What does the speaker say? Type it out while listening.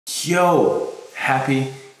Yo, happy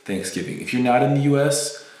Thanksgiving. If you're not in the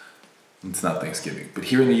US, it's not Thanksgiving. But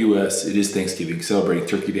here in the US, it is Thanksgiving, celebrating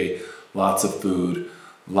Turkey Day. Lots of food,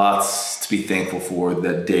 lots to be thankful for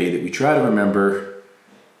that day that we try to remember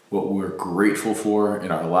what we're grateful for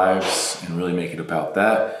in our lives and really make it about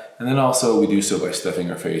that. And then also we do so by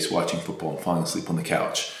stuffing our face, watching football and falling asleep on the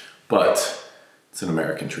couch. But it's an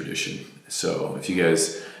American tradition. So if you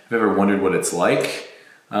guys have ever wondered what it's like,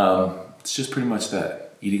 it's just pretty much that.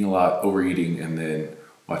 Eating a lot, overeating, and then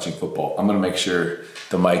watching football. I'm gonna make sure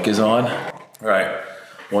the mic is on. All right,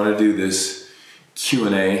 wanna do this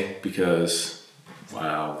Q&A because,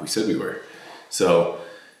 wow, we said we were. So,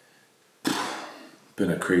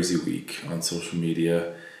 been a crazy week on social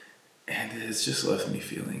media, and it's just left me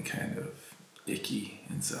feeling kind of icky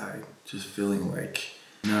inside. Just feeling like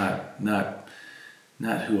not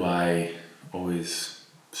who I always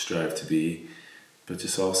strive to be, but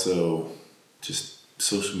just also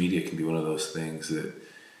social media can be one of those things that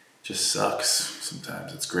just sucks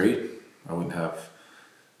sometimes. It's great. I wouldn't have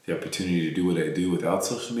the opportunity to do what I do without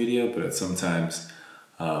social media, but sometimes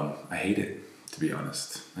I hate it, to be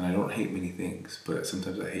honest. And I don't hate many things, but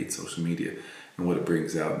sometimes I hate social media and what it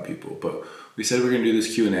brings out in people. But we said we're gonna do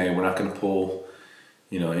this Q&A. We're not gonna pull,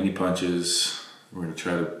 any punches. We're gonna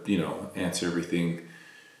try to, answer everything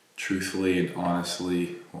truthfully and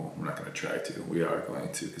honestly. Well, we're not going to try to. We are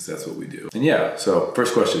going to, because that's what we do. And yeah, so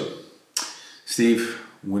first question. Steve,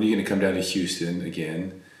 when are you going to come down to Houston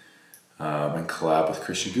again and collab with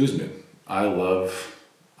Christian Guzman? I love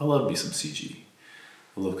me some CG.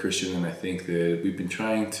 I love Christian, and I think that we've been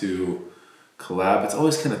trying to collab. It's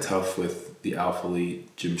always kind of tough with the Alpha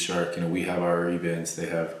Elite, Gymshark. We have our events, they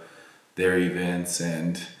have their events,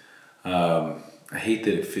 and I hate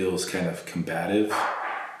that it feels kind of combative.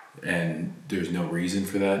 And there's no reason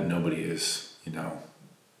for that. Nobody's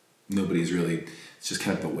really, it's just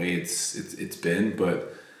kind of the way it's been.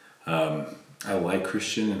 But I like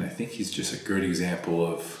Christian, and I think he's just a great example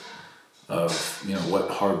of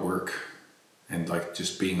what hard work and like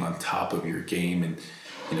just being on top of your game and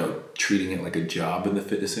treating it like a job in the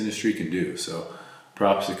fitness industry can do. So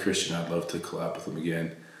props to Christian. I'd love to collab with him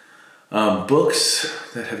again. Books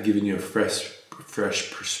that have given you a fresh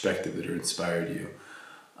perspective, that are inspired you.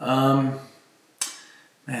 Man,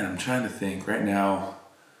 I'm trying to think. Right now,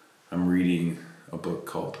 I'm reading a book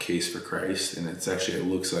called Case for Christ, and it's actually, it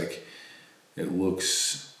looks like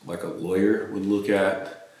a lawyer would look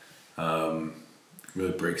at.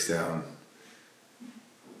 Really breaks down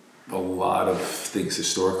a lot of things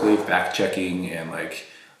historically, fact checking, and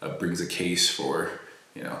brings a case for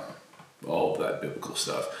all of that biblical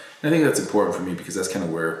stuff. And I think that's important for me because that's kind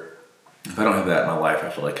of where, if I don't have that in my life, I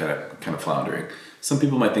feel like kind of floundering. Some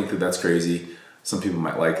people might think that that's crazy. Some people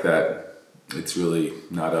might like that. It's really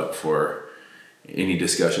not up for any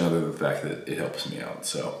discussion other than the fact that it helps me out.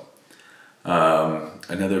 So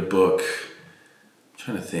another book, I'm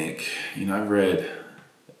trying to think. I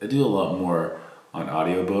do a lot more on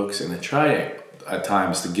audiobooks, and I try at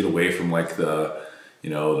times to get away from the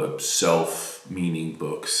self-meaning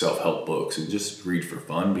books, self-help books, and just read for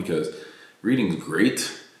fun, because reading is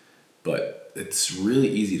great, but it's really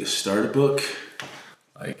easy to start a book.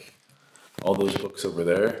 Like all those books over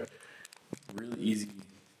there, really easy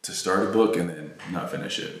to start a book and then not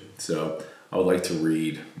finish it. So I would like to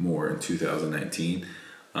read more in 2019.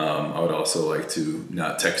 I would also like to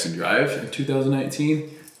not text and drive in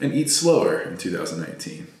 2019 and eat slower in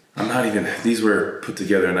 2019. These were put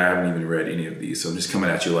together and I haven't even read any of these, so I'm just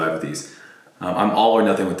coming at you live with these. I'm all or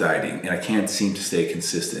nothing with dieting, and I can't seem to stay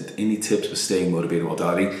consistent. Any tips for staying motivated while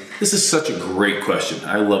dieting? This is such a great question.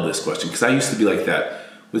 I love this question because I used to be like that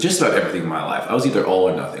with just about everything in my life. I was either all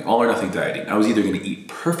or nothing dieting. I was either going to eat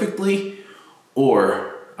perfectly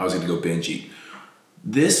or I was going to go binge eat.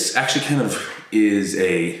 This actually kind of is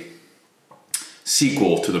a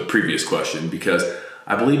sequel to the previous question, because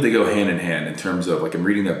I believe they go hand in hand in terms of, I'm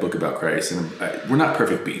reading that book about Christ, and we're not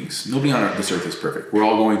perfect beings. Nobody on this earth is perfect. We're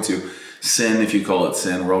all going to sin, if you call it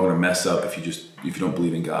sin. We're all going to mess up if you don't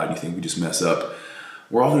believe in God. You think we just mess up.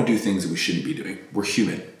 We're all going to do things that we shouldn't be doing. We're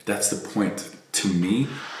human. That's the point, to me,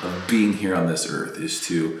 of being here on this earth, is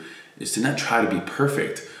to not try to be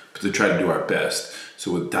perfect, but to try to do our best.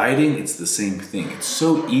 So with dieting, it's the same thing. It's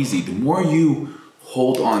so easy. The more you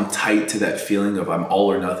hold on tight to that feeling of I'm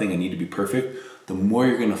all or nothing, I need to be perfect, the more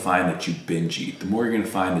you're going to find that you binge eat. The more you're going to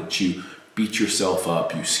find that you beat yourself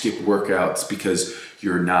up, you skip workouts because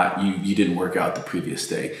you didn't work out the previous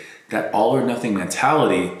day. That all or nothing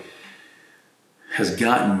mentality has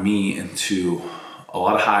gotten me into a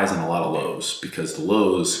lot of highs and a lot of lows, because the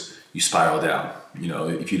lows, you spiral down.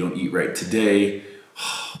 If you don't eat right today,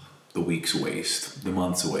 the week's a waste, the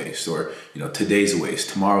month's a waste, or today's a waste,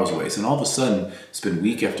 tomorrow's a waste, and all of a sudden it's been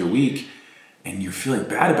week after week, and you're feeling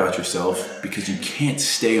bad about yourself because you can't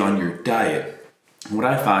stay on your diet. And what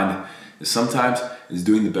I find is sometimes is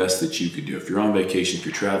doing the best that you could do. If you're on vacation, if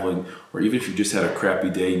you're traveling, or even if you just had a crappy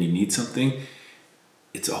day and you need something,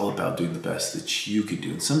 it's all about doing the best that you could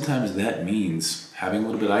do. And sometimes that means having a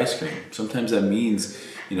little bit of ice cream. Sometimes that means,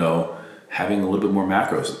 having a little bit more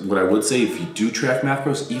macros. What I would say, if you do track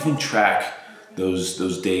macros, even track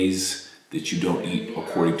those days that you don't eat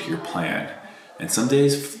according to your plan. And some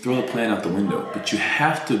days, throw the plan out the window. But you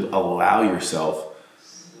have to allow yourself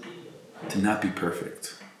to not be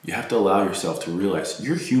perfect. You have to allow yourself to realize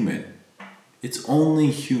you're human. It's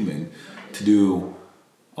only human to do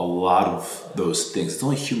a lot of those things. It's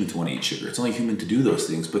only human to want to eat sugar. It's only human to do those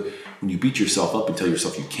things. But when you beat yourself up and tell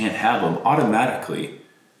yourself you can't have them, automatically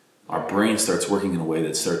our brain starts working in a way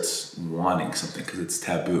that starts wanting something because it's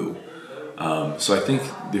taboo. So I think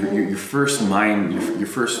your first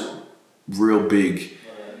real big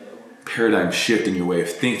paradigm shift in your way of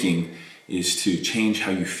thinking is to change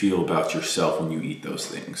how you feel about yourself when you eat those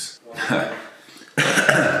things.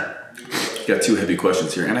 Got two heavy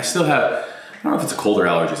questions here, and I still have, I don't know if it's a cold or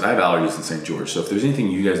allergies. I have allergies in St. George, so if there's anything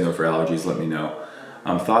you guys know for allergies, let me know.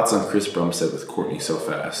 Thoughts on Chris Bumstead with Courtney So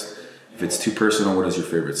Fast. If it's too personal, what is your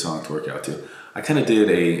favorite song to work out to? I kind of did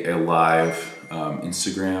a live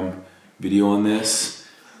Instagram video on this.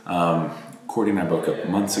 Courtney and I broke up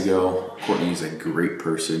months ago. Courtney's a great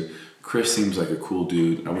person. Chris seems like a cool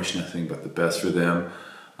dude. I wish nothing but the best for them.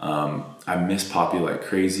 I miss Poppy like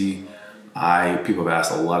crazy. People have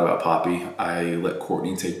asked a lot about Poppy. I let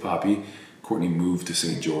Courtney take Poppy. Courtney moved to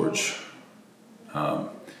St. George.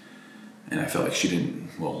 And I felt like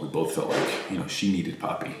we both felt like, she needed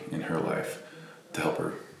Poppy in her life to help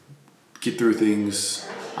her get through things.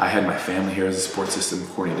 I had my family here as a support system.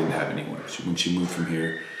 Courtney didn't have anyone. When she moved from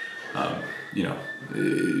here,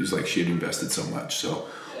 it was like she had invested so much. So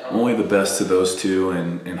only the best to those two,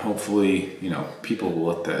 and hopefully, people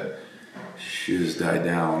will let that shoes die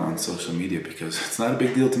down on social media, because it's not a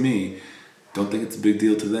big deal to me. Don't think it's a big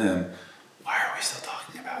deal to them. Why are we still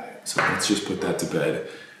talking about it? So let's just put that to bed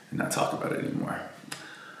and not talk about it anymore.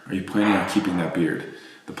 Are you planning on keeping that beard?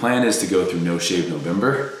 The plan is to go through No Shave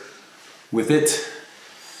November with it,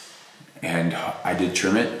 and I did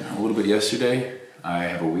trim it a little bit yesterday. I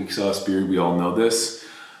have a weak sauce beard, we all know this,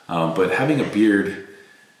 but having a beard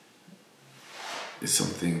is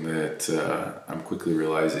something that I'm quickly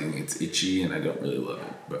realizing it's itchy and I don't really love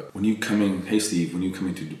it. But hey Steve, when you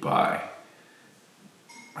coming to Dubai?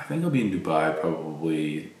 I think I'll be in Dubai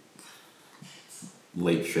probably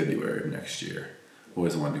late February of next year.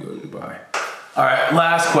 Always wanted to go to Dubai. All right,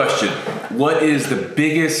 last question. What is the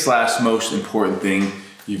biggest / most important thing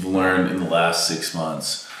you've learned in the last 6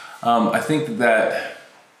 months? I think that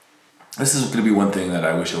this is gonna be one thing that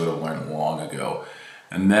I wish I would have learned long ago.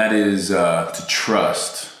 And that is to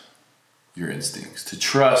trust your instincts, to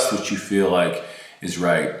trust what you feel like is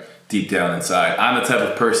right deep down inside. I'm the type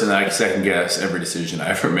of person that I second guess every decision I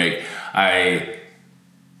ever make. I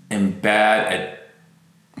am bad at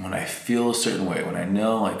when I feel a certain way, when I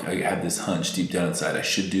know like I have this hunch deep down inside I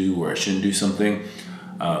should do or I shouldn't do something,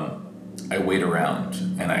 I wait around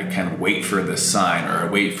and I kind of wait for the sign, or I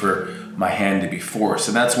wait for my hand to be forced.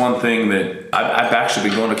 And that's one thing that I've actually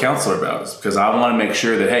been going to a counselor about, is because I want to make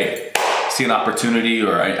sure that, hey, see an opportunity,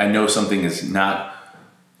 or I know something is not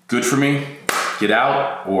good for me, get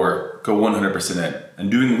out or go 100% in. And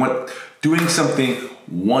doing something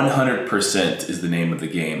 100% is the name of the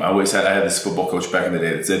game. I had this football coach back in the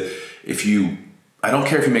day that said, I don't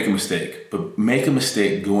care if you make a mistake, but make a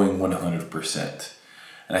mistake going 100%.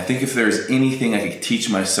 And I think if there's anything I could teach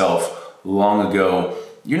myself long ago,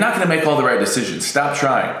 you're not gonna make all the right decisions. Stop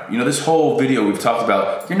trying. This whole video we've talked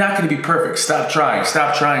about, you're not gonna be perfect. Stop trying,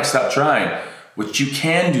 stop trying, stop trying. What you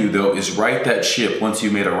can do though is right that ship once you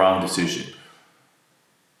made a wrong decision.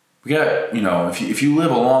 We got, if you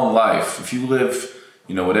live a long life, if you live,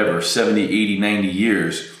 70, 80, 90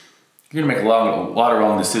 years, you're gonna make a lot of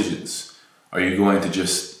wrong decisions. Are you going to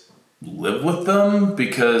just live with them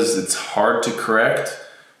because it's hard to correct,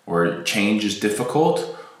 or change is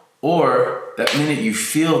difficult? Or that minute you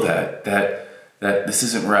feel that this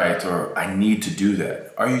isn't right, or I need to do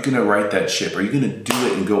that, are you gonna right that ship? Are you gonna do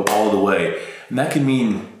it and go all the way? And that can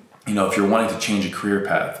mean, if you're wanting to change a career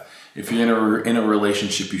path, if you're in a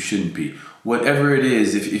relationship you shouldn't be, whatever it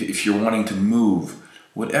is, if you're wanting to move,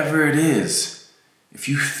 whatever it is, if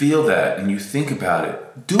you feel that and you think about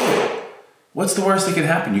it, do it. What's the worst that can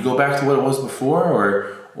happen? You go back to what it was before,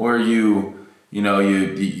 or you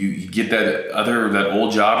get that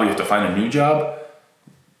old job, or you have to find a new job.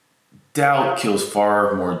 doubt kills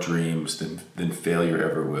far more dreams than failure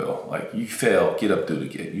ever will. Like, you fail, get up, do it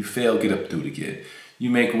again. You fail, get up, do it again. You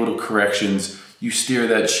make little corrections, you steer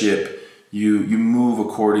that ship, you move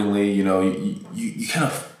accordingly, you know, you kind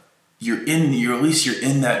of, you're at least you're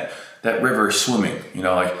in that river swimming, you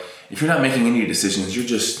know, like if you're not making any decisions, you're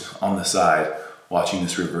just on the side watching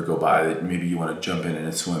this river go by that maybe you want to jump in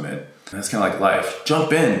and swim in. And that's kind of like life.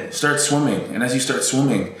 Jump in, start swimming. And as you start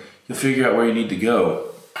swimming, you'll figure out where you need to go.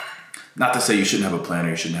 Not to say you shouldn't have a plan or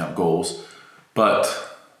you shouldn't have goals,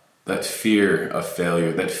 but that fear of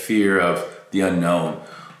failure, that fear of the unknown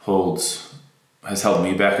has held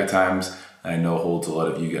me back at times. I know holds a lot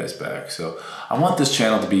of you guys back. So I want this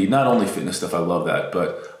channel to be not only fitness stuff, I love that,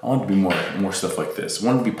 but I want it to be more stuff like this. I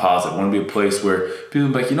want it to be positive. I want it to be a place where people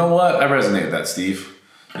be like, you know what? I resonate with that, Steve.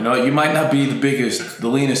 You know, you might not be the biggest, the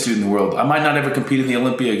leanest dude in the world. I might not ever compete in the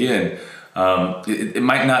Olympia again. It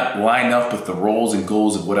might not line up with the roles and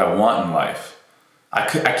goals of what I want in life. I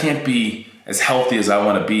can't be as healthy as I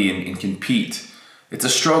want to be and compete. It's a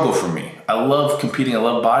struggle for me. I love competing. I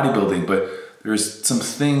love bodybuilding, but there's some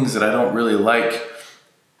things that I don't really like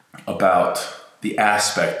about the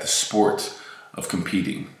aspect, the sport of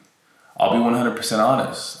competing. I'll be 100%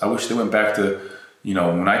 honest. I wish they went back to, you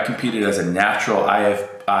know, when I competed as a natural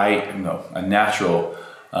NGA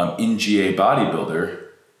bodybuilder,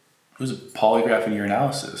 it was a polygraph and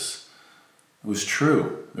urinalysis. It was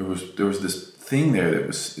true. There was this thing there that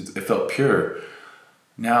it felt pure.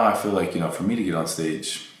 Now I feel like, you know, for me to get on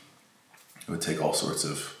stage, it would take all sorts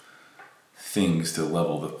of things to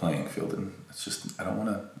level the playing field, and it's just I don't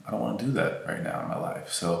want to do that right now in my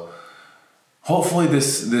life. So hopefully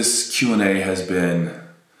this Q&A has been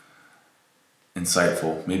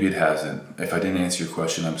insightful. Maybe it hasn't. If I didn't answer your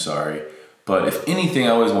question, I'm sorry. But if anything, I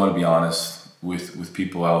always want to be honest with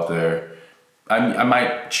people out there. I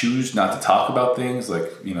might choose not to talk about things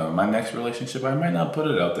like, you know, my next relationship. I might not put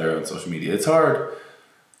it out there on social media. It's hard,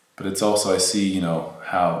 but it's also I see, you know,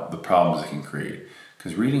 how the problems it can create.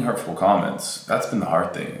 Because reading hurtful comments, that's been the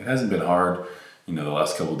hard thing. It hasn't been hard, you know, the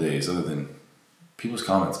last couple of days, other than people's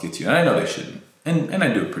comments get to you. And I know they shouldn't. And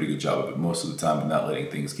I do a pretty good job of it most of the time of not letting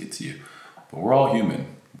things get to you. But we're all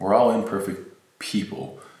human. We're all imperfect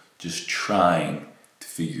people just trying to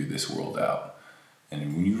figure this world out.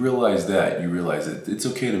 And when you realize that, you realize that it's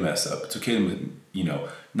okay to mess up. It's okay to, you know,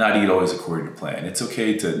 not eat always according to plan. It's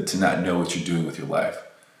okay to not know what you're doing with your life.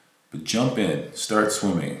 But jump in, start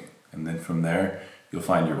swimming, and then from there, you'll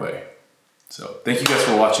find your way. So thank you guys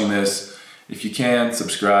for watching this. If you can,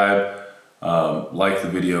 subscribe, like the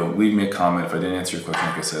video, leave me a comment. If I didn't answer your question,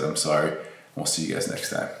 like I said, I'm sorry. We'll see you guys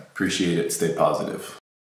next time. Appreciate it. Stay positive.